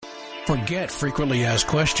Forget frequently asked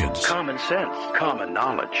questions. Common sense, common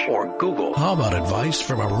knowledge, or Google. How about advice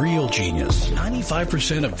from a real genius?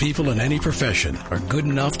 95% of people in any profession are good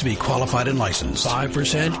enough to be qualified and licensed.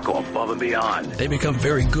 5% go above and beyond. They become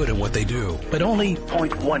very good at what they do, but only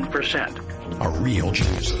 0.1% are real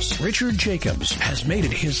geniuses. Richard Jacobs has made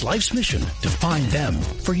it his life's mission to find them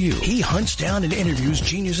for you. He hunts down and interviews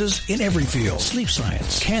geniuses in every field: sleep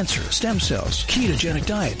science, cancer, stem cells, ketogenic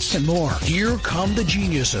diets, and more. Here come the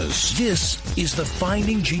geniuses. This is the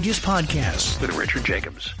Finding Genius Podcast with Richard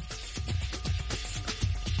Jacobs.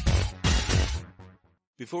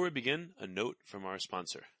 Before we begin, a note from our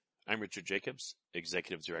sponsor. I'm Richard Jacobs,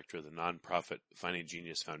 Executive Director of the nonprofit Finding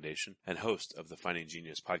Genius Foundation and host of the Finding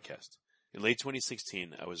Genius Podcast. In late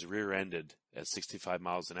 2016, I was rear-ended at 65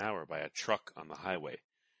 miles an hour by a truck on the highway,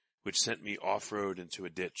 which sent me off-road into a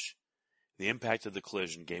ditch. The impact of the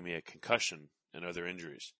collision gave me a concussion and other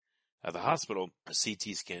injuries. At the hospital, a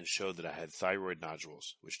CT scan showed that I had thyroid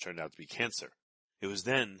nodules, which turned out to be cancer. It was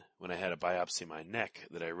then, when I had a biopsy of my neck,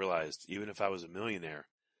 that I realized even if I was a millionaire,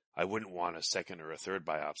 I wouldn't want a second or a third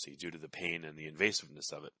biopsy due to the pain and the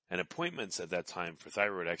invasiveness of it. And appointments at that time for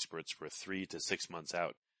thyroid experts were 3 to 6 months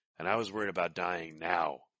out. And I was worried about dying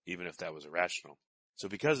now, even if that was irrational. So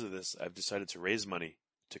because of this, I've decided to raise money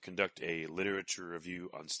to conduct a literature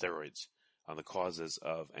review on steroids, on the causes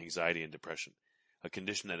of anxiety and depression, a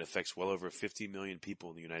condition that affects well over 50 million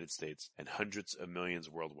people in the United States and hundreds of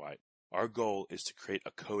millions worldwide. Our goal is to create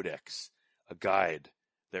a codex, a guide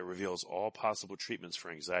that reveals all possible treatments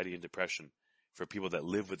for anxiety and depression for people that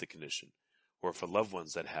live with the condition, or for loved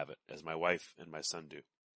ones that have it, as my wife and my son do.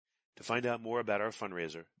 To find out more about our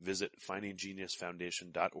fundraiser, visit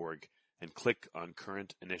findinggeniusfoundation.org and click on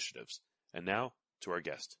current initiatives. And now to our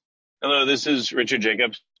guest. Hello, this is Richard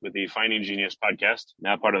Jacobs with the Finding Genius podcast,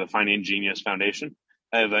 now part of the Finding Genius Foundation.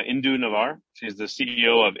 I have Indu Navar. She's the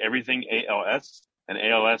CEO of Everything ALS, and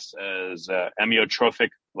ALS is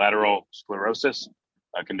amyotrophic lateral sclerosis,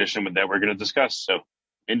 a condition that we're going to discuss. So,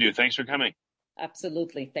 Indu, thanks for coming.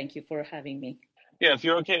 Absolutely. Thank you for having me. Yeah, if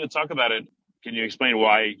you're okay to talk about it, can you explain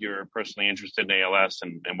why you're personally interested in ALS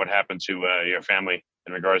and what happened to your family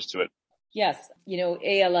in regards to it? Yes.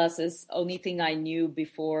 ALS is the only thing I knew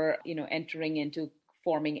before, entering into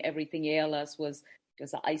forming Everything ALS was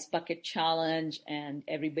the Ice Bucket Challenge, and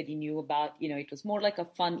everybody knew about, it was more like a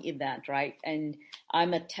fun event, right? And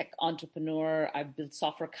I'm a tech entrepreneur. I've built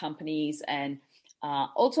software companies, and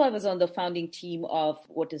also I was on the founding team of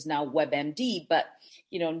what is now WebMD, but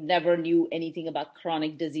never knew anything about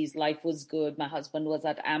chronic disease. Life was good. My husband was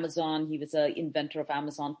at Amazon. He was an inventor of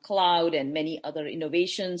Amazon Cloud and many other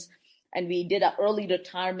innovations. And we did an early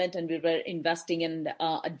retirement, and we were investing in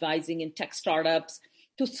advising in tech startups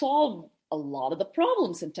to solve a lot of the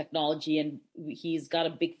problems in technology. And he's got a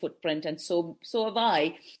big footprint, and so have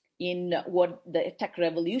I, in what the tech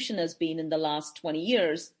revolution has been in the last 20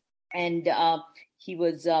 years. And he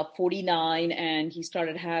was 49, and he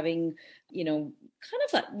started having, kind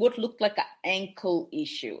of what looked like an ankle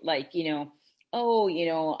issue, like,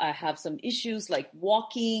 I have some issues like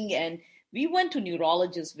walking. And we went to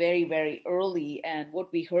neurologists very, very early. And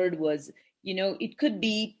what we heard was, it could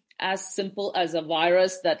be as simple as a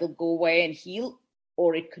virus that'll go away and heal,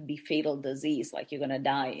 or it could be fatal disease, like you're going to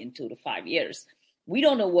die in 2 to 5 years. We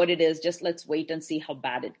don't know what it is. Just let's wait and see how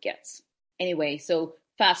bad it gets. Anyway, so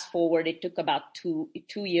fast forward, it took about two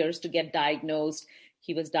years to get diagnosed.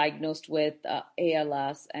 He was diagnosed with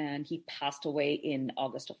ALS, and he passed away in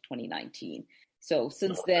August of 2019. So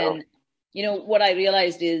since then, what I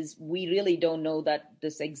realized is we really don't know that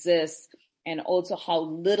this exists, and also how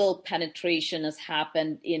little penetration has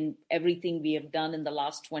happened in everything we have done in the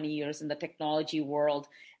last 20 years in the technology world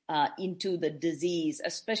into the disease,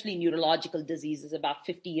 especially neurological diseases, about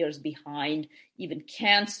 50 years behind even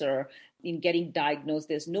cancer in getting diagnosed.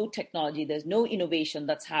 There's no technology, there's no innovation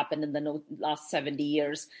that's happened in the last 70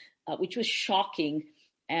 years, which was shocking.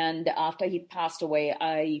 And after he passed away,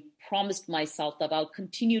 I promised myself that I'll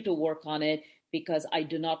continue to work on it, because I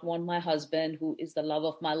do not want my husband, who is the love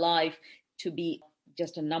of my life, to be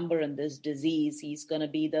just a number in this disease. He's going to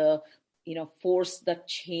be the force that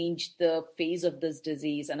changed the phase of this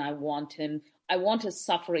disease. And I want his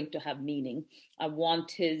suffering to have meaning. I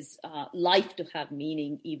want his life to have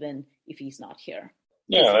meaning, even if he's not here.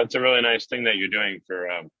 Yeah, that's a really nice thing that you're doing for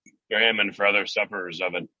him and for other sufferers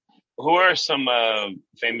of it. Who are some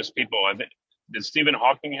famous people? I think, did Stephen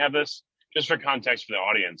Hawking have this? Just for context for the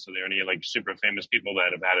audience, are there any super famous people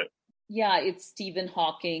that have had it? Yeah, it's Stephen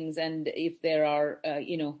Hawking, and if there are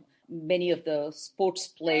many of the sports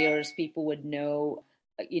players, people would know.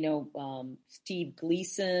 Steve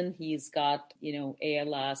Gleason, he's got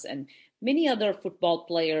ALS, and many other football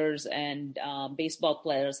players and baseball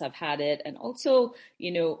players have had it. And also,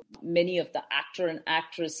 many of the actor and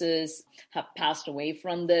actresses have passed away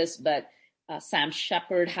from this, but Sam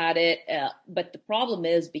Shepard had it. But the problem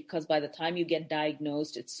is because by the time you get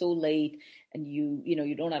diagnosed, it's so late and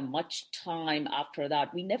you don't have much time after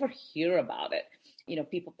that. We never hear about it.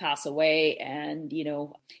 People pass away and,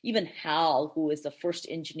 even Hal, who is the first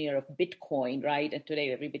engineer of Bitcoin, right? And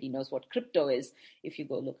today everybody knows what crypto is. If you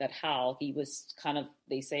go look at Hal, he was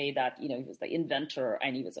they say that, he was the inventor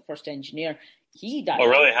and he was the first engineer. He died. Oh,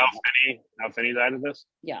 really? How Finney died of this?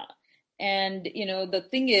 Yeah. And, the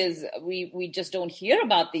thing is, we just don't hear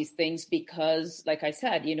about these things because, like I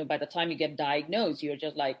said, by the time you get diagnosed, you're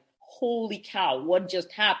just like, holy cow, what just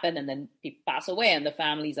happened? And then people pass away and the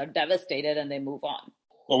families are devastated and they move on.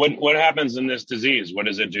 Well, what happens in this disease? What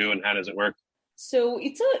does it do and how does it work? So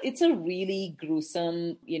it's a really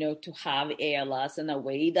gruesome, to have ALS in a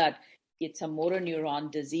way that it's a motor neuron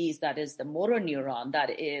disease. That is the motor neuron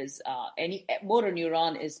that is any motor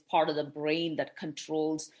neuron is part of the brain that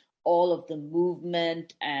controls all of the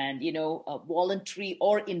movement and, voluntary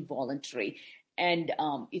or involuntary. And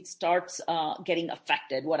it starts getting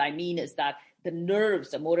affected. What I mean is that the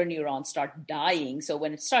motor neurons start dying. So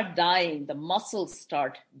when it starts dying, the muscles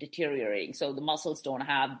start deteriorating. So the muscles don't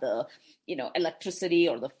have the, electricity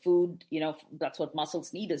or the food, that's what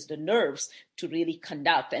muscles need is the nerves to really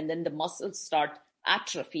conduct. And then the muscles start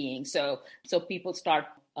atrophying. So people start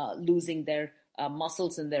losing their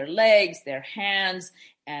muscles in their legs, their hands,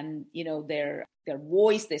 and, their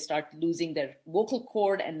voice. They start losing their vocal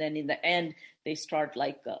cord. And then in the end, they start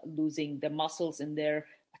losing the muscles in their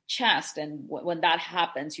chest. And when that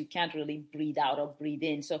happens, you can't really breathe out or breathe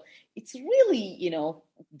in. So it's really,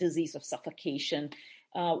 disease of suffocation.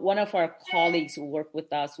 One of our colleagues who work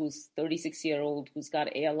with us, who's 36-year-old, who's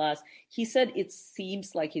got ALS, he said it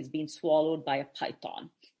seems like he's being swallowed by a python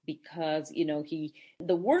because,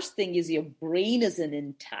 the worst thing is your brain isn't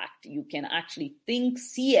intact. You can actually think,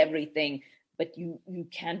 see everything, but you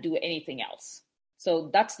can't do anything else.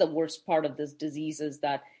 So that's the worst part of this disease is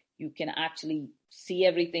that you can actually see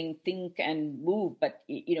everything, think and move, but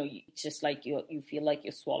it's just like you feel like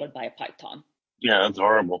you're swallowed by a python. Yeah, that's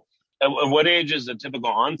horrible. At what age is the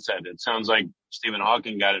typical onset? It sounds like Stephen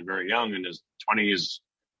Hawking got it very young in his 20s,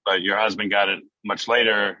 but your husband got it much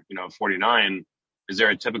later, 49. Is there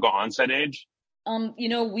a typical onset age?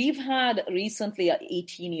 We've had recently an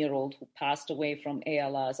 18-year-old who passed away from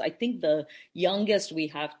ALS. I think the youngest we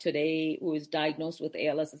have today who is diagnosed with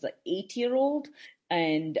ALS is an 8-year-old.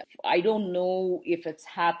 And I don't know if it's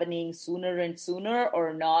happening sooner and sooner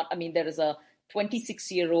or not. I mean, there is a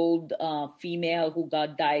 26-year-old female who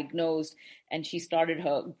got diagnosed, and she started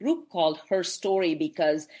her group called Her Story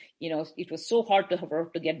because, it was so hard for her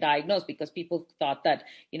to get diagnosed because people thought that,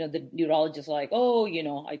 the neurologist like, oh,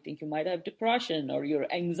 I think you might have depression or your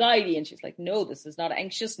anxiety. And she's like, no, this is not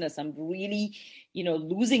anxiousness. I'm really,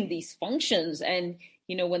 losing these functions. And,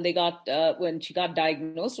 when she got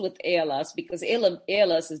diagnosed with ALS, because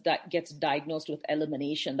ALS gets diagnosed with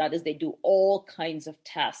elimination. That is, they do all kinds of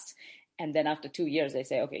tests. And then after 2 years, they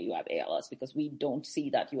say, okay, you have ALS because we don't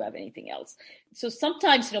see that you have anything else. So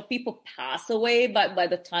sometimes, people pass away by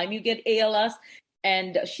the time you get ALS.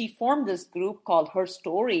 And she formed this group called Her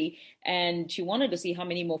Story. And she wanted to see how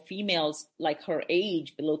many more females like her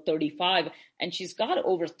age, below 35. And she's got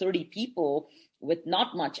over 30 people with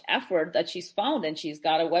not much effort that she's found. And she's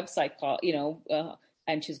got a website called,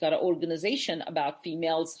 and she's got an organization about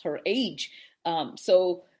females her age.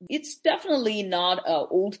 So it's definitely not an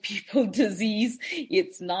old people disease.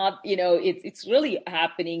 It's not, it's really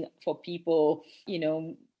happening for people,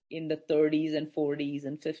 in the 30s and 40s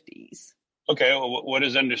and 50s. Okay. Well, what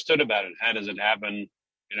is understood about it? How does it happen?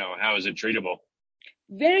 How is it treatable?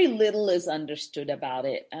 Very little is understood about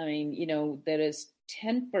it. I mean, there is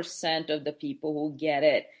 10% of the people who get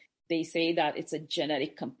it. They say that it's a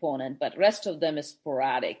genetic component, but rest of them is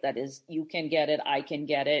sporadic. That is, you can get it, I can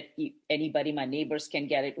get it, anybody, my neighbors can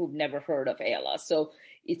get it who've never heard of ALS. So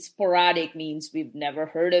it's sporadic means we've never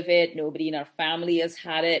heard of it. Nobody in our family has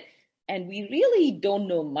had it. And we really don't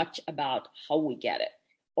know much about how we get it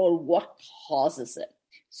or what causes it.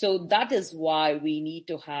 So that is why we need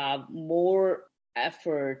to have more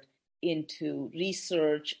effort into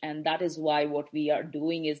research. And that is why what we are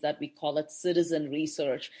doing is that we call it citizen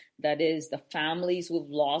research. That is the families who've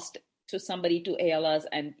lost to somebody to ALS.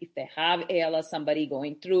 And if they have ALS, somebody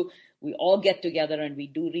going through, we all get together and we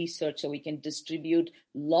do research so we can distribute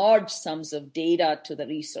large sums of data to the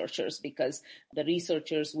researchers because the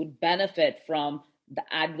researchers would benefit from the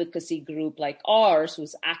advocacy group like ours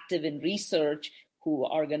who's active in research, who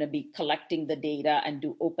are going to be collecting the data and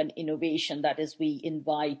do open innovation. That is, we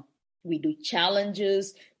do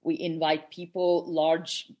challenges, we invite people,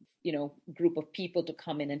 large group of people to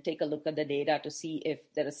come in and take a look at the data to see if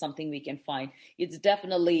there is something we can find. It's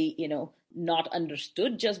definitely, not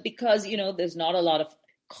understood just because, there's not a lot of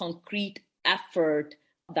concrete effort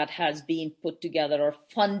that has been put together or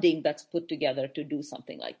funding that's put together to do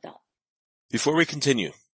something like that. Before we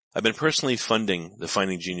continue, I've been personally funding the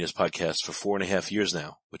Finding Genius podcast for 4.5 years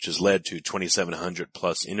now, which has led to 2,700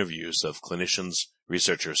 plus interviews of clinicians,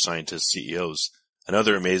 researchers, scientists, CEOs, and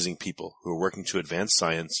other amazing people who are working to advance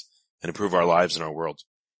science and improve our lives and our world.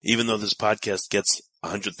 Even though this podcast gets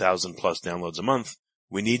 100,000 plus downloads a month,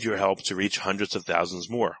 we need your help to reach hundreds of thousands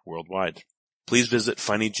more worldwide. Please visit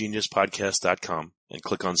findinggeniuspodcast.com and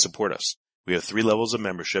click on Support Us. We have 3 levels of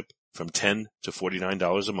membership from $10 to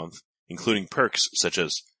 $49 a month, including perks such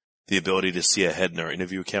as the ability to see ahead in our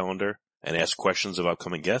interview calendar and ask questions of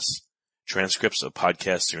upcoming guests, transcripts of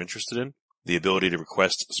podcasts you're interested in, the ability to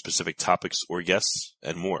request specific topics or guests,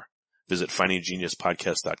 and more. Visit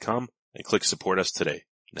findinggeniuspodcast.com and click Support Us today.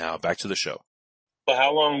 Now back to the show. Well,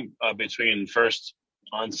 how long between first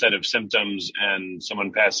onset of symptoms and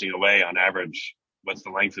someone passing away on average? What's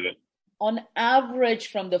the length of it? On average,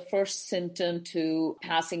 from the first symptom to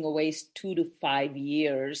passing away is 2 to 5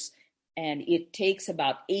 years. And it takes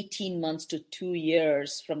about 18 months to 2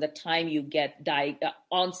 years from the time you get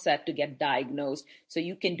onset to get diagnosed. So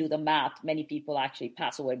you can do the math. Many people actually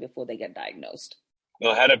pass away before they get diagnosed.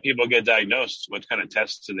 Well, how do people get diagnosed? What kind of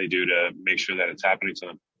tests do they do to make sure that it's happening to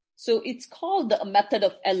them? So it's called the method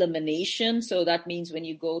of elimination. So that means when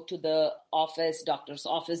you go to the office, doctor's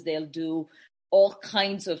office, they'll do all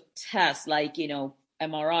kinds of tests like,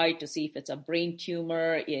 MRI to see if it's a brain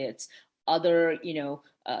tumor, it's other,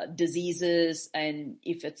 diseases. And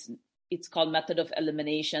if it's called method of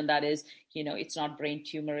elimination, that is, it's not brain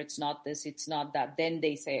tumor, it's not this, it's not that. Then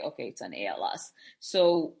they say, okay, it's an ALS.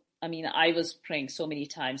 So, I was praying so many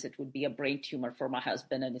times it would be a brain tumor for my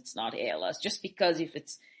husband and it's not ALS, just because if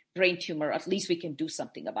it's brain tumor, at least we can do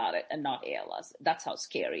something about it and not ALS. That's how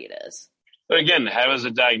scary it is. But again, how is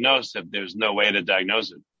it diagnosed if there's no way to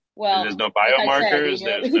diagnose it? Well, there's no biomarkers.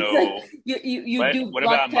 There's no. You do. What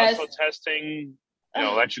about muscle testing?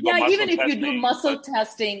 Electrical muscle even if testing? you do muscle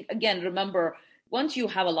testing, again, remember, once you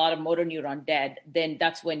have a lot of motor neuron dead, then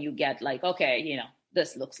that's when you get like, okay,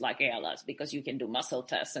 this looks like ALS, because you can do muscle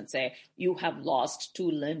tests and say you have lost 2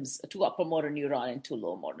 limbs, 2 upper motor neuron and 2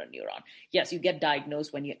 low motor neuron. Yes, you get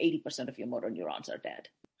diagnosed when 80% of your motor neurons are dead.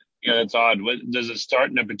 Yeah, that's odd. Does it start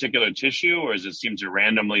in a particular tissue, or does it seem to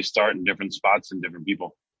randomly start in different spots in different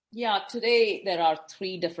people? Yeah, today there are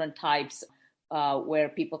 3 different types where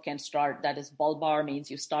people can start. That is, bulbar means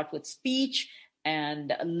you start with speech,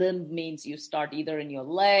 and limb means you start either in your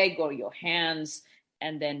leg or your hands,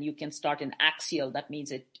 and then you can start in axial. That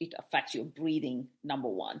means it affects your breathing, number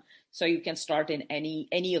 1. So you can start in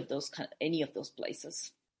any of those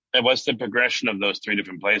places. And what's the progression of those 3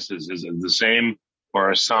 different places? Is it the same, or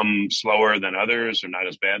are some slower than others, or not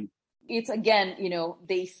as bad? It's, again,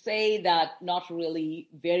 they say that not really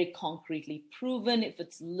very concretely proven. If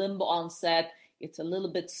it's limb onset, it's a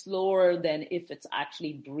little bit slower than if it's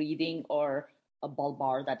actually breathing or a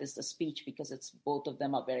bulbar, that is the speech, because both of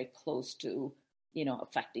them are very close to,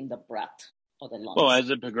 affecting the breath or the lungs. Well, as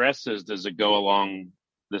it progresses, does it go along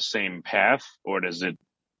the same path, or does it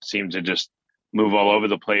seem to just move all over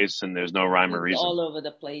the place and there's no rhyme or reason? All over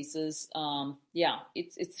the places.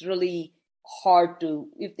 It's really hard to,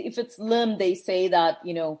 if it's limb, they say that,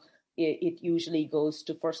 it usually goes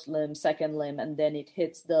to first limb, second limb, and then it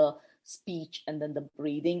hits the speech and then the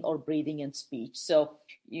breathing, or breathing and speech. So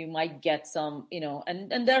you might get some,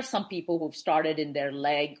 and there are some people who've started in their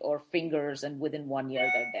leg or fingers and within 1 year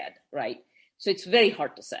they're dead, right? So it's very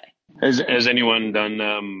hard to say. Has anyone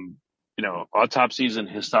done, autopsies and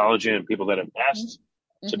histology on people that have passed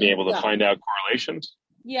to be able to find out correlations?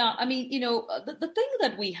 Yeah, the thing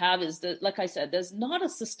that we have is that, like I said, there's not a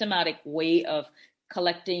systematic way of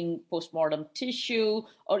collecting postmortem tissue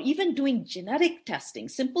or even doing genetic testing.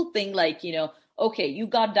 Simple thing like, okay, you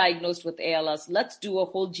got diagnosed with ALS. Let's do a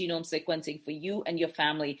whole genome sequencing for you and your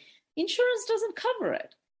family. Insurance doesn't cover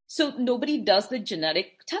it. So nobody does the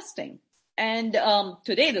genetic testing. And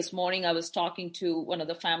this morning, I was talking to one of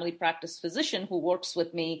the family practice physician who works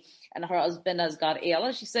with me, and her husband has got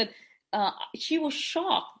ALS. She said she was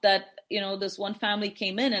shocked that, this one family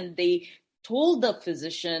came in and they told the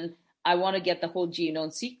physician, I want to get the whole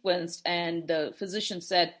genome sequenced. And the physician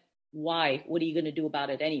said, why? What are you going to do about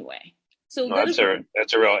it anyway? So that's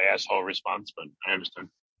a real asshole response, but I understand.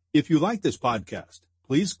 If you like this podcast,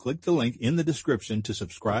 Please click the link in the description to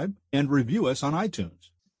subscribe and review us on iTunes.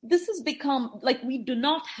 This has become like we do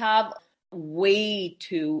not have a way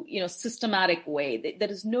to, systematic way.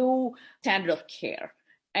 There is no standard of care.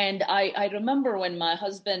 And I remember when my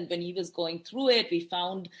husband, when he was going through it, we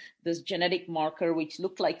found this genetic marker which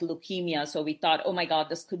looked like leukemia. So we thought, oh my God,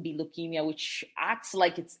 this could be leukemia, which acts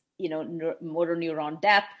like it's, motor neuron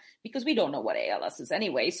death, because we don't know what ALS is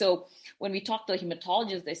anyway. So when we talked to a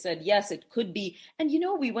hematologist, they said, yes, it could be. And,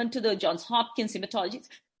 we went to the Johns Hopkins hematologist.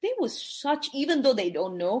 There was such, even though they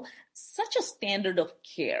don't know, such a standard of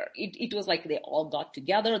care. It was like they all got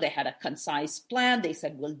together. They had a concise plan. They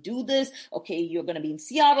said, we'll do this. Okay, you're going to be in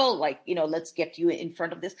Seattle. Let's get you in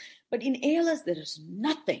front of this. But in ALS, there is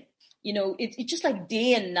nothing. It's just like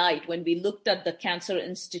day and night. When we looked at the Cancer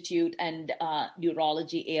Institute and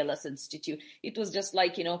Neurology ALS Institute, it was just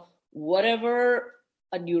like, whatever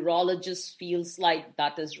a neurologist feels like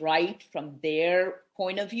that is right from their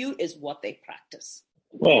point of view is what they practice.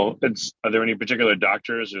 Well, are there any particular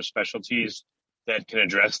doctors or specialties that can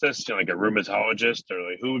address this? Like a rheumatologist,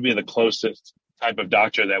 or who would be the closest type of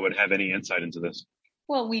doctor that would have any insight into this?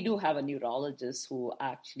 Well, we do have a neurologist who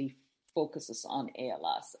actually focuses on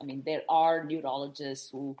ALS. I mean, there are neurologists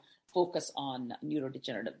who focus on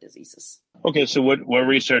neurodegenerative diseases. Okay, so what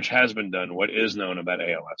research has been done? What is known about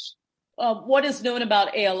ALS? What is known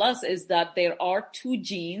about ALS is that there are two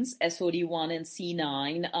genes, SOD1 and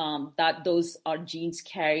C9, that those are genes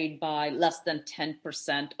carried by less than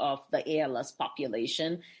 10% of the ALS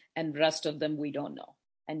population, and rest of them we don't know.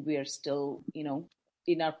 And we are still,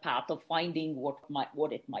 in our path of finding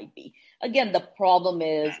what it might be. Again, the problem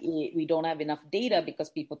is we don't have enough data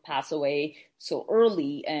because people pass away so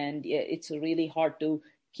early, and it's really hard to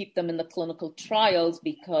keep them in the clinical trials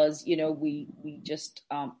because, we just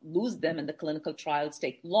lose them and the clinical trials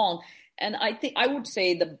take long. And I would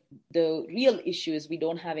say the real issue is we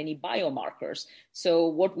don't have any biomarkers. So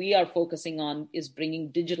what we are focusing on is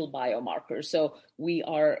bringing digital biomarkers. So we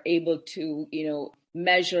are able to,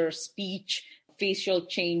 measure speech, facial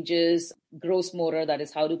changes, gross motor, that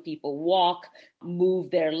is how do people walk, move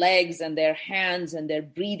their legs and their hands and their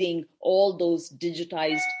breathing, all those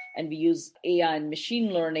digitized. And we use AI and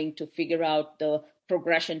machine learning to figure out the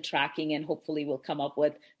progression tracking, and hopefully we'll come up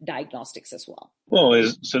with diagnostics as well. Well,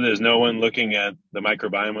 so there's no one looking at the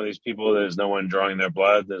microbiome of these people? There's no one drawing their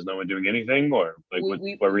blood? There's no one doing anything? Or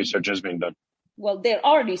what research is being done? Well, there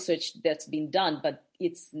are research that's been done, but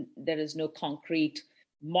there is no concrete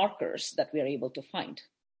markers that we are able to find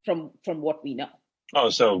from what we know. Oh,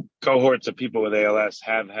 so cohorts of people with ALS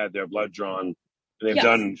have had their blood drawn. They've Yes.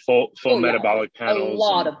 done full metabolic panels. A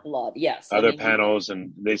lot of blood, yes. Other panels,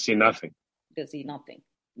 and they see nothing. They see nothing.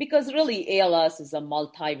 Because really, ALS is a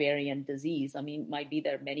multivariant disease. I mean, might be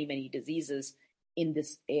there are many, many diseases in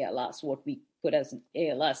this ALS, what we put as an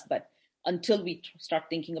ALS. But until we start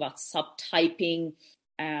thinking about subtyping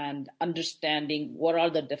and understanding what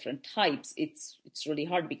are the different types, it's really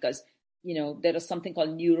hard because, there is something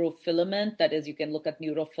called neurofilament. That is, you can look at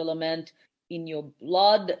neurofilament in your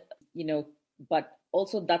blood, but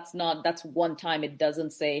also that's one time. It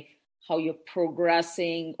doesn't say how you're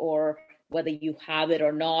progressing or whether you have it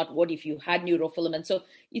or not. What if you had neurofilament? So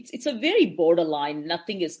it's a very borderline.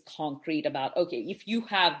 Nothing is concrete about, okay, if you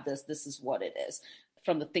have this is what it is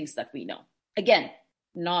from the things that we know. Again,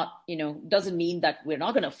 not, doesn't mean that we're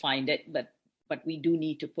not going to find it, but we do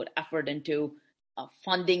need to put effort into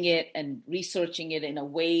funding it and researching it in a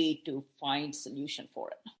way to find solution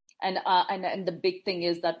for it. And the big thing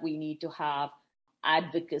is that we need to have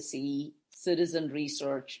advocacy, citizen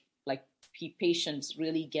research, like patients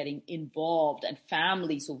really getting involved and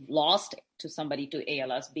families who've lost to somebody to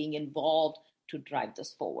ALS being involved to drive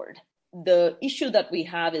this forward. The issue that we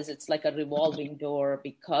have is it's like a revolving door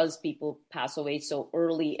because people pass away so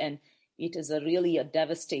early, and it is really a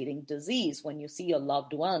devastating disease. When you see a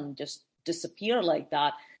loved one just disappear like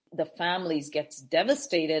that, the families gets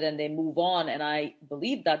devastated and they move on. And I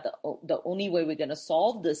believe that the only way we're going to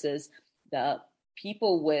solve this is the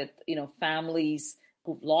people with, families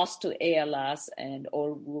who've lost to ALS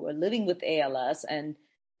or who are living with ALS and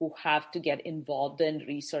who have to get involved in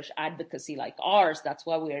research advocacy like ours. That's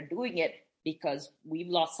why we are doing it, because we've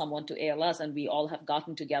lost someone to ALS and we all have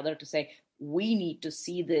gotten together to say, we need to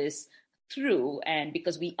see this through, and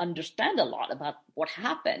because we understand a lot about what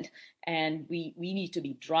happened, and we need to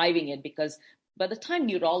be driving it, because by the time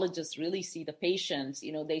neurologists really see the patients,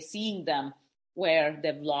 they're seeing them where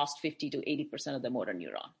they've lost 50 to 80% of the motor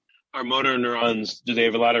neuron. Are motor neurons, do they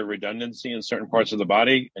have a lot of redundancy in certain parts of the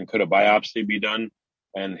body? And could a biopsy be done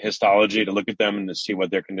and histology to look at them and to see what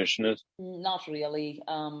their condition is? Not really,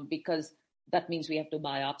 because that means we have to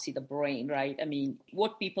biopsy the brain, right? I mean,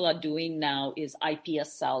 what people are doing now is iPS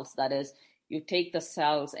cells. That is, you take the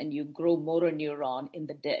cells and you grow motor neuron in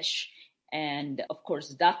the dish. And of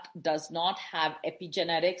course, that does not have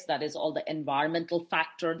epigenetics. That is all the environmental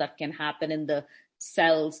factor that can happen in the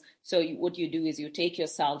cells. So what you do is you take your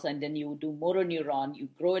cells and then you do motor neuron, you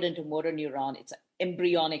grow it into motor neuron. It's an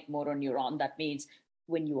embryonic motor neuron. That means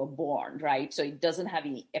when you were born, right? So it doesn't have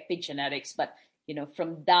any epigenetics, but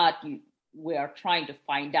from that, we are trying to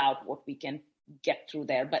find out what we can get through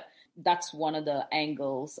there. But that's one of the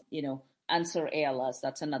angles, Answer ALS,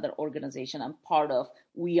 that's another organization I'm part of,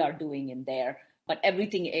 we are doing in there. But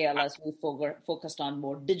everything ALS, we focused on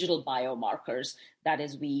more digital biomarkers. That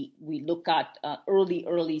is, we look at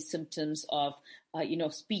early symptoms of,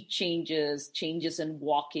 speech changes in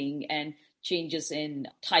walking, and changes in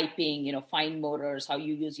typing, fine motors, how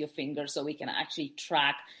you use your fingers, so we can actually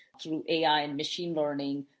track through AI and machine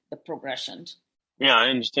learning the progression. Yeah, I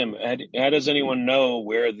understand. How does anyone know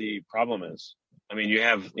where the problem is? I mean, you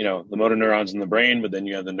have, the motor neurons in the brain, but then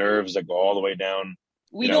you have the nerves that go all the way down.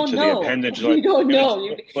 We don't know. The appendage. We don't know.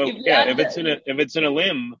 If it's in a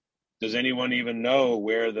limb, does anyone even know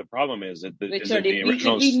where the problem is? Richard, if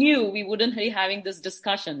we knew, we wouldn't be having this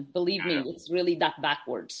discussion. Believe me, it's really that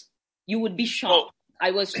backwards. You would be shocked.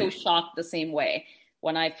 I was so shocked the same way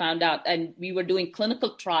when I found out. And we were doing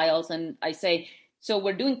clinical trials, and I say, so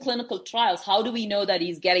we're doing clinical trials. How do we know that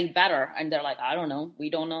he's getting better? And they're like, I don't know. We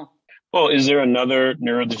don't know. Well, is there another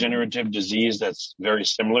neurodegenerative disease that's very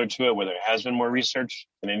similar to it, where there has been more research?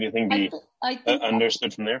 Can anything be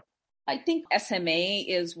understood from there? I think SMA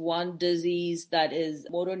is one disease that is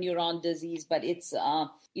motor neuron disease, but it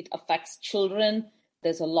affects children.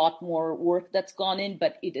 There's a lot more work that's gone in,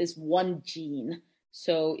 but it is one gene.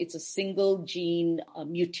 So it's a single gene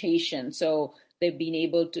mutation. So they've been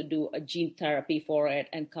able to do a gene therapy for it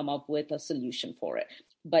and come up with a solution for it.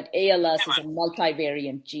 But ALS is a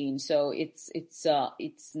multivariant gene, so it's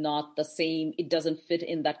not the same. It doesn't fit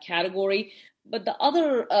in that category. But the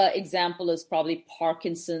other example is probably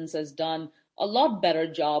Parkinson's has done a lot better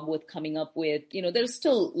job with coming up with, there's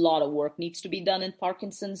still a lot of work needs to be done in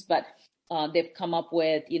Parkinson's, but they've come up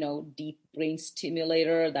with, deep brain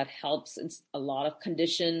stimulator that helps in a lot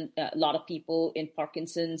of people in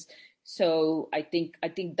Parkinson's. So I think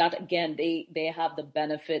that, again, they have the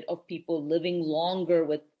benefit of people living longer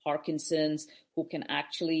with Parkinson's, who can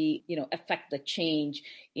actually, affect the change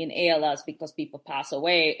in ALS because people pass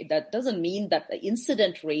away. That doesn't mean that the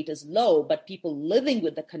incident rate is low, but people living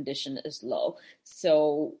with the condition is low.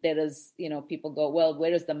 So there is, people go, well,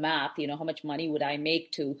 where is the math? How much money would I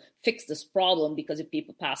make to fix this problem? Because if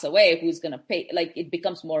people pass away, who's going to pay? Like, it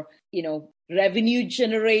becomes more, revenue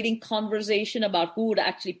generating conversation about who would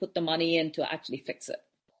actually put the money in to actually fix it.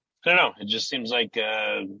 I don't know. It just seems like,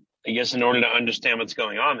 I guess in order to understand what's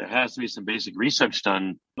going on, there has to be some basic research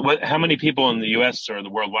done. How many people in the U.S. or the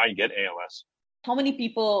worldwide get ALS? How many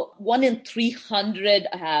people? 1 in 300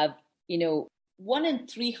 have, 1 in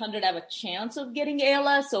 300 have a chance of getting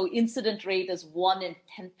ALS. So incident rate is 1 in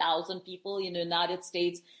 10,000 people in the United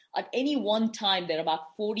States. At any one time, there are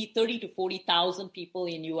about 30 to 40,000 people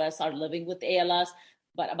in U.S. are living with ALS,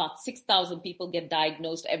 but about 6,000 people get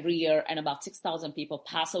diagnosed every year, and about 6,000 people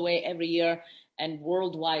pass away every year. And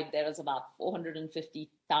worldwide, there is about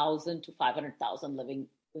 450,000 to 500,000 living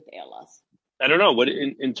with ALS. I don't know. What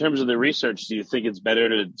in terms of the research, do you think it's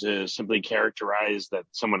better to simply characterize that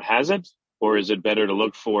someone has it, or is it better to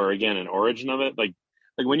look for, again, an origin of it? Like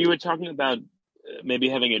when you were talking about maybe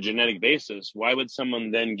having a genetic basis, why would someone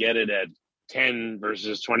then get it at 10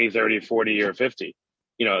 versus 20, 30, 40, or 50?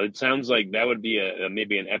 It sounds like that would be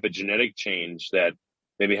maybe an epigenetic change that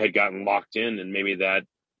maybe had gotten locked in, and maybe that,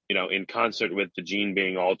 in concert with the gene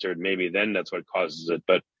being altered, maybe then that's what causes it.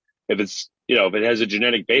 But if it's, if it has a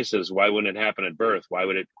genetic basis, why wouldn't it happen at birth? Why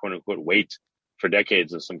would it, quote unquote, wait for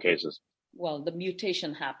decades in some cases? Well, the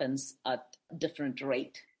mutation happens at a different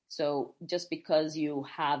rate. So just because you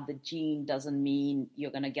have the gene doesn't mean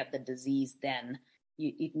you're going to get the disease then.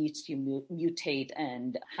 It needs to mutate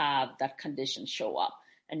and have that condition show up.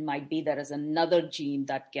 And might be there is another gene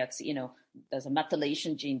that gets, there's a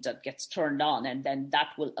methylation gene that gets turned on, and then that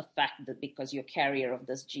will affect because you're a carrier of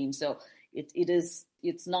this gene. So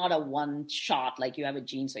it's not a one shot, like you have a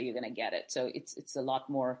gene, so you're going to get it. So it's a lot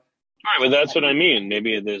more. All right, well, that's what I mean.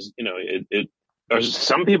 Maybe there's, or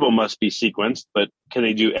some people must be sequenced, but can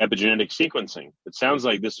they do epigenetic sequencing? It sounds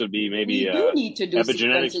like this would be maybe need to do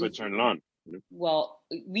epigenetics sequencing. Would turn it on. Well,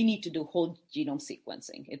 we need to do whole genome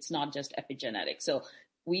sequencing. It's not just epigenetics. So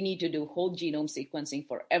we need to do whole genome sequencing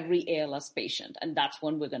for every ALS patient, and that's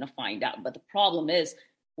when we're going to find out. But the problem is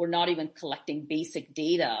we're not even collecting basic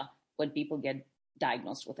data when people get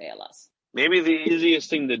diagnosed with ALS. Maybe the easiest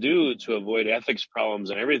thing to do to avoid ethics problems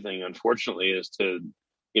and everything, unfortunately, is to,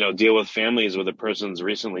 deal with families where the person's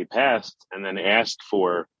recently passed and then ask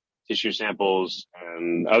for tissue samples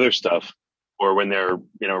and other stuff. Or when they're,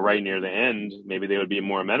 right near the end, maybe they would be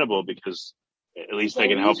more amenable because at least they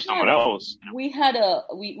can help someone else. We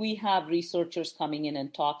have researchers coming in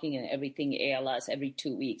and talking in Everything ALS every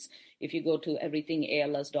 2 weeks. If you go to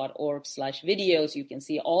everythingals.org/videos, you can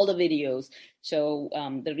see all the videos. So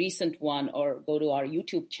the recent one, or go to our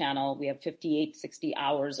YouTube channel, we have 60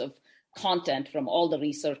 hours of content from all the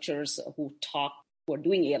researchers who are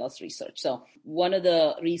doing ALS research. So one of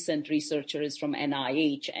the recent researchers from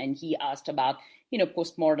NIH, and he asked about,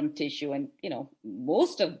 postmortem tissue. And,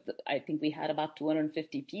 I think we had about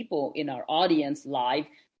 250 people in our audience live.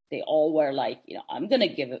 They all were like, I'm going to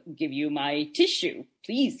give you my tissue.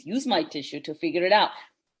 Please use my tissue to figure it out.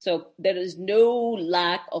 So there is no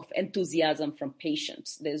lack of enthusiasm from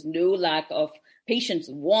patients. There's no lack of patients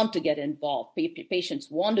want to get involved.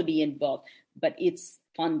 Patients want to be involved, but it's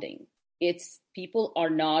funding. The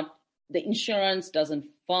insurance doesn't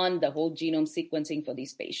fund the whole genome sequencing for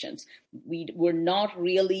these patients. We're not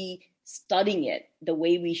really studying it the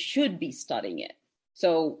way we should be studying it.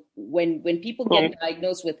 So when people get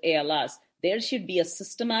diagnosed with ALS, there should be a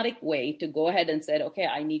systematic way to go ahead and say, okay,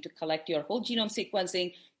 I need to collect your whole genome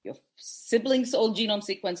sequencing, your siblings' whole genome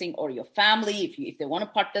sequencing, or your family, if they want to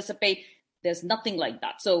participate. There's nothing like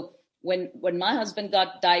that. So when my husband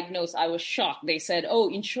got diagnosed, I was shocked. They said,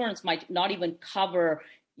 insurance might not even cover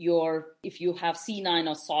if you have C9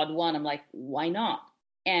 or SOD1. I'm like, why not?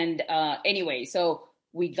 And anyway, so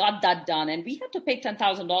we got that done, and we had to pay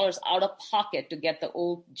 $10,000 out of pocket to get the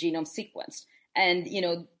old genome sequenced. And,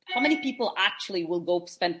 how many people actually will go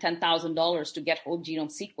spend $10,000 to get whole genome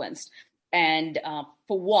sequenced? And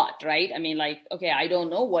for what, right? I mean, like, okay, I don't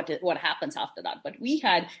know what happens after that. But we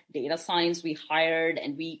had data science, we hired,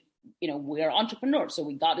 and we're entrepreneurs. So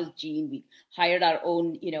we got his gene, we hired our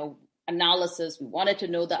own, analysis. We wanted to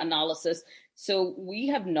know the analysis. So we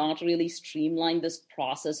have not really streamlined this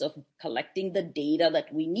process of collecting the data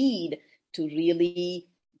that we need to really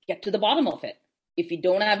get to the bottom of it. If we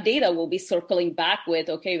don't have data, we'll be circling back with,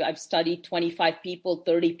 okay, I've studied 25 people,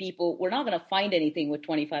 30 people. We're not going to find anything with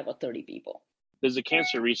 25 or 30 people. There's a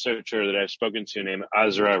cancer researcher that I've spoken to named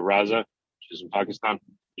Azra Raza. She's in Pakistan.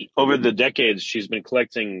 Over the decades, she's been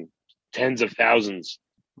collecting tens of thousands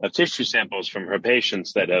of tissue samples from her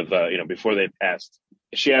patients that have, before they passed.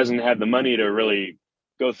 She hasn't had the money to really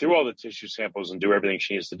go through all the tissue samples and do everything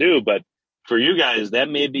she needs to do. But for you guys, that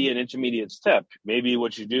may be an intermediate step. Maybe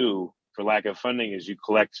what you do for lack of funding is you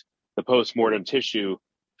collect the post-mortem tissue,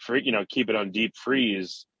 keep it on deep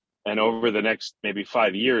freeze. And over the next maybe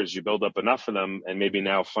 5 years, you build up enough of them, and maybe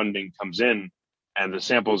now funding comes in and the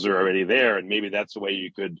samples are already there. And maybe that's the way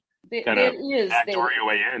you could backdoor your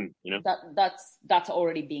way in, That's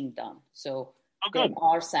already being done. So there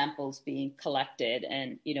are samples being collected,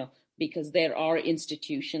 and, because there are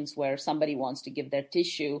institutions where somebody wants to give their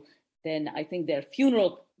tissue, then I think their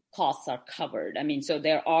funeral costs are covered. I mean, so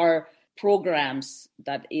there are programs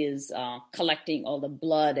that is collecting all the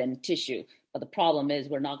blood and tissue. But the problem is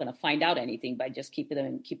we're not going to find out anything by just keeping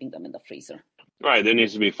them in the freezer. Right. There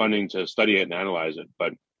needs to be funding to study it and analyze it.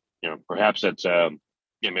 But, perhaps that's,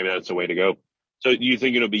 maybe that's the way to go. So do you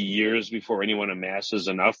think it'll be years before anyone amasses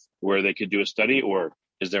enough where they could do a study, or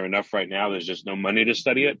is there enough right now? There's just no money to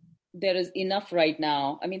study it? There is enough right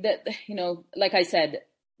now. I mean, like I said,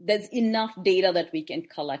 there's enough data that we can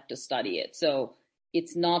collect to study it. So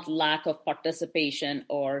it's not lack of participation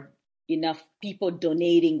or enough people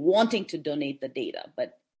wanting to donate the data,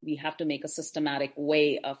 but we have to make a systematic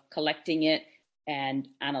way of collecting it and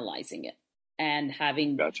analyzing it and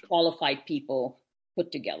having qualified people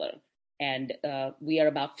put together. And we are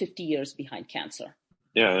about 50 years behind cancer.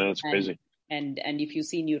 Yeah, that's crazy. And if you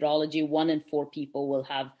see neurology, 1 in 4 people will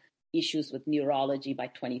have issues with neurology by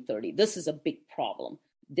 2030. This is a big problem.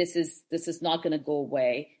 This is not going to go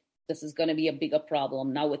away. This is going to be a bigger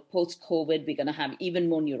problem. Now with post-COVID, we're going to have even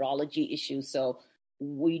more neurology issues. So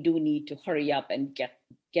we do need to hurry up and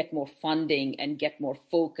get more funding and get more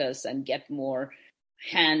focus and get more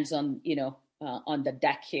hands on the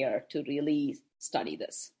deck here to really study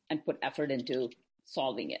this and put effort into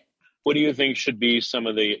solving it. What do you think should be some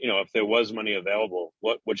of the, if there was money available,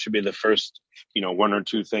 what should be the first, 1 or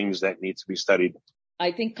 2 things that need to be studied?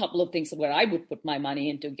 I think a couple of things where I would put my money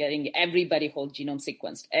into getting everybody whole genome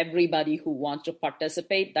sequenced. Everybody who wants to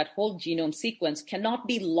participate, that whole genome sequence cannot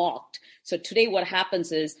be locked. So today what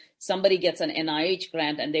happens is somebody gets an NIH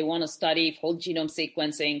grant and they want to study whole genome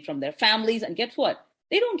sequencing from their families. And guess what?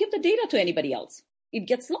 They don't give the data to anybody else. it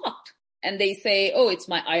gets locked. And they say, oh, it's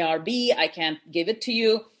my IRB, I can't give it to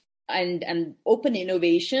you. And open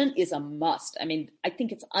innovation is a must. I mean, I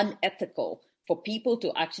think it's unethical for people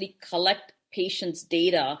to actually collect patients'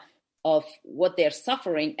 data of what they're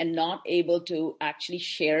suffering and not able to actually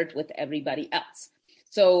share it with everybody else.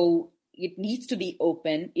 So it needs to be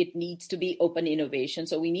open. It needs to be open innovation.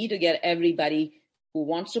 So we need to get everybody who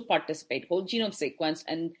wants to participate, whole genome sequence.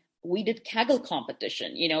 And we did Kaggle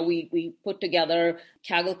competition. We put together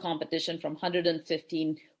Kaggle competition from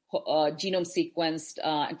 115 genome sequenced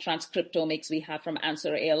and transcriptomics we have from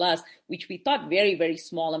Answer ALS, which we thought very, very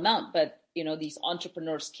small amount. But, these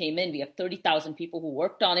entrepreneurs came in. We have 30,000 people who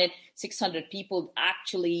worked on it. 600 people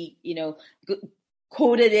actually,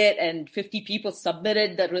 coded it, and 50 people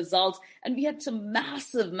submitted the results. And we had some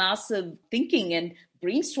massive, massive thinking and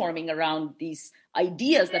brainstorming around these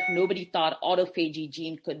ideas that nobody thought autophagy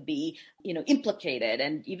gene could be, implicated.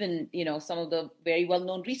 And even, some of the very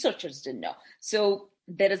well-known researchers didn't know. So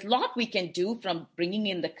there is a lot we can do from bringing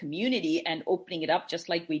in the community and opening it up, just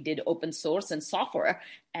like we did open source and software.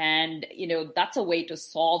 And, that's a way to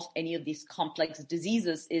solve any of these complex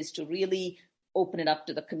diseases, is to really open it up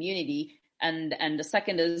to the community. And the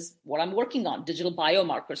second is what I'm working on, digital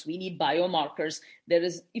biomarkers. We need biomarkers.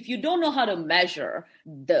 If you don't know how to measure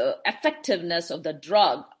the effectiveness of the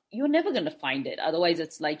drug, you're never going to find it. Otherwise,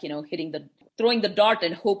 it's like, throwing the dart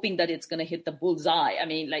and hoping that it's going to hit the bullseye. I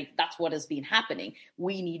mean, that's what has been happening.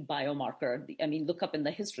 We need biomarker. I mean, look up in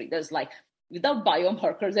the history. There's without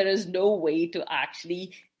biomarkers, there is no way to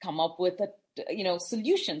actually come up with a,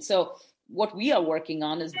 solution. So what we are working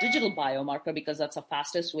on is digital biomarker, because that's the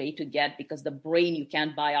fastest way to get, because the brain, you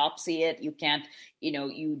can't biopsy it. You can't,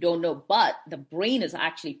 you don't know, but the brain is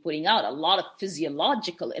actually putting out a lot of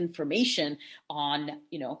physiological information on,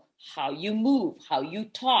 how you move, how you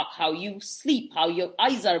talk, how you sleep, how your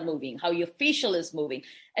eyes are moving, how your facial is moving.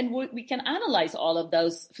 And we can analyze all of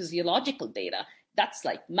those physiological data. That's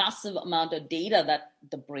massive amount of data that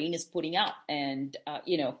the brain is putting out. And,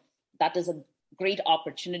 that is a great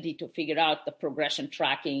opportunity to figure out the progression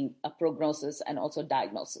tracking, prognosis, and also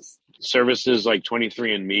diagnosis. Services like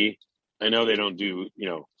 23andMe, I know they don't do,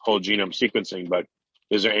 whole genome sequencing, but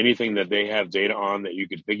is there anything that they have data on that you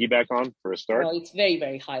could piggyback on for a start? Well, it's very,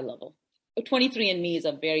 very high level. 23andMe is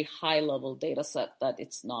a very high level data set that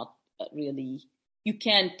it's not really, you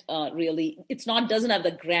can't really, doesn't have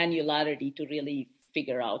the granularity to really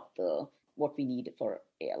figure out what we need for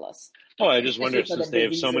ALS. Oh, I just wonder, since they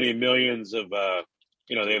have so many millions of,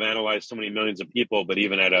 they've analyzed so many millions of people, but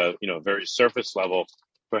even at a, very surface level,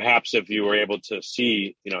 perhaps if you were able to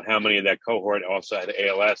see, how many of that cohort also had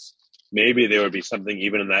ALS, maybe there would be something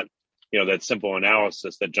even in that, that simple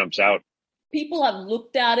analysis that jumps out. People have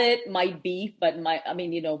looked at it, might be, but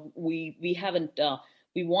we haven't,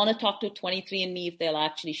 we want to talk to 23andMe if they'll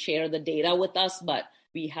actually share the data with us, but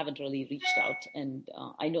we haven't really reached out. And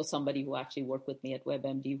I know somebody who actually worked with me at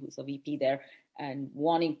WebMD, who's a VP there, and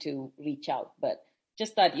wanting to reach out. But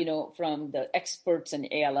just that, from the experts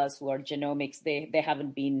in ALS who are genomics, they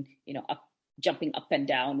haven't been, jumping up and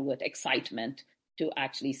down with excitement to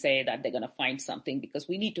actually say that they're going to find something, because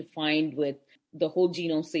we need to find with the whole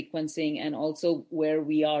genome sequencing, and also where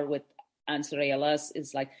we are with Answer ALS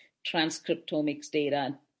is transcriptomics data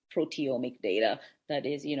and proteomic data. That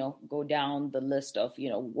is, go down the list of,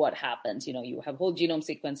 what happens. You have whole genome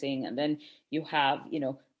sequencing, and then you have,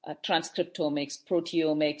 transcriptomics,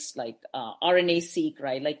 proteomics, RNA-seq,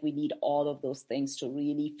 right? We need all of those things to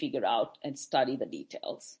really figure out and study the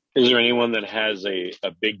details. Is there anyone that has a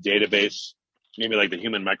big database, maybe like the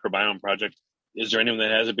Human Microbiome Project? Is there anyone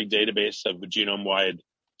that has a big database of genome-wide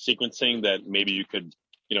sequencing that maybe you could,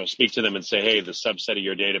 speak to them and say, hey, the subset of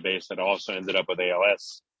your database that also ended up with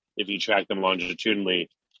ALS, if you track them longitudinally,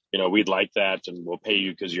 we'd like that, and we'll pay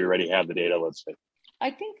you because you already have the data, let's say.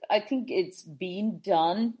 I think it's being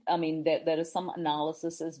done. I mean, there is some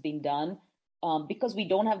analysis has been done. Because we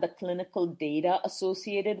don't have the clinical data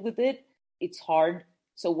associated with it, it's hard.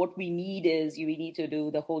 So what we need is we need to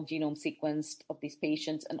do the whole genome sequence of these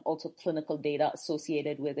patients, and also clinical data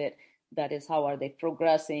associated with it. That is, how are they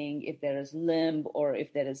progressing, if there is limb, or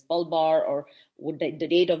if there is bulbar, or the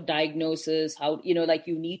date of diagnosis, how,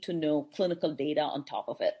 you need to know clinical data on top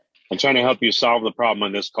of it. I'm trying to help you solve the problem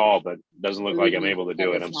on this call, but it doesn't look like I'm able to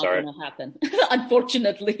do it. I'm sorry. It's not going to happen.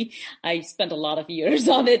 Unfortunately, I spent a lot of years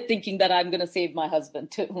on it thinking that I'm going to save my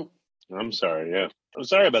husband too. I'm sorry. Yeah. I'm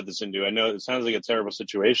sorry about this, Indu. I know it sounds like a terrible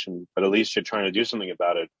situation, but at least you're trying to do something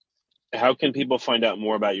about it. How can people find out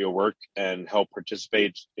more about your work and help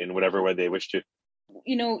participate in whatever way they wish to?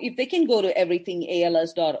 If they can go to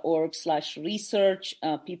everythingals.org/research,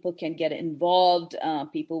 people can get involved.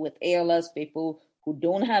 People with ALS, people who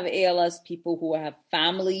don't have ALS, people who have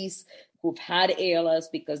families who've had ALS,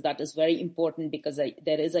 because that is very important, because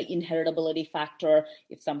there is an inheritability factor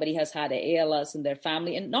if somebody has had ALS in their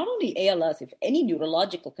family. And not only ALS, if any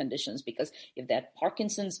neurological conditions, because if that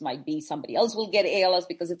Parkinson's might be, somebody else will get ALS,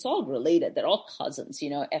 because it's all related. They're all cousins,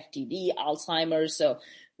 FTD, Alzheimer's. So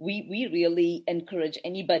we really encourage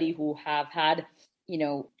anybody who have had,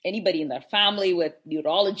 anybody in their family with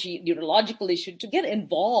neurological issue to get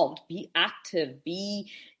involved, be active, be,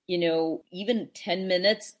 even 10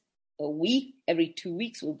 minutes a week, every 2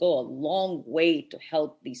 weeks will go a long way to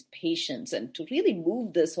help these patients and to really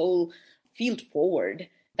move this whole field forward.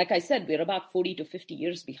 Like I said, we're about 40 to 50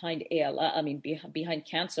 years behind ALS, behind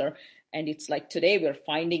cancer. And it's like today we're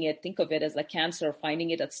finding it, think of it as a cancer, finding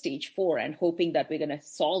it at stage 4 and hoping that we're going to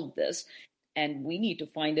solve this. And we need to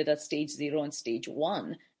find it at stage 0 and stage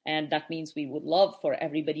 1. And that means we would love for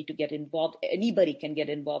everybody to get involved. Anybody can get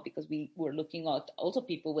involved, because we're looking at also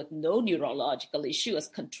people with no neurological issue as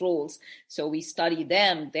controls. So we study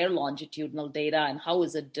them, their longitudinal data, and how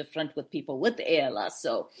is it different with people with ALS.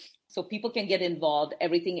 So people can get involved,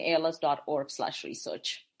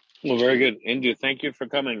 everythingals.org/research. Well, very good. Indu, thank you for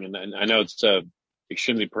coming. And I know it's an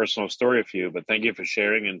extremely personal story for you, but thank you for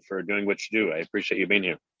sharing and for doing what you do. I appreciate you being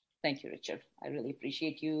here. Thank you, Richard. I really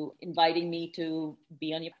appreciate you inviting me to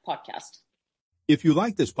be on your podcast. If you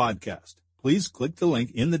like this podcast, please click the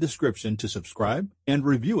link in the description to subscribe and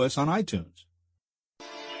review us on iTunes.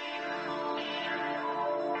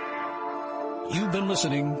 You've been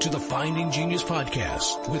listening to the Finding Genius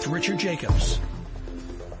podcast with Richard Jacobs.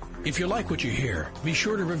 If you like what you hear, be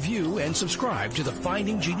sure to review and subscribe to the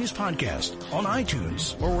Finding Genius podcast on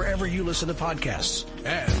iTunes or wherever you listen to podcasts.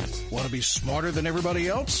 And want to be smarter than everybody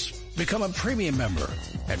else? Become a premium member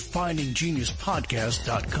at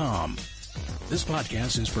findinggeniuspodcast.com. This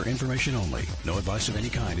podcast is for information only. No advice of any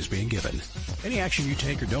kind is being given. Any action you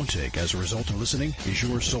take or don't take as a result of listening is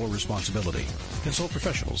your sole responsibility. Consult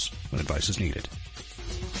professionals when advice is needed.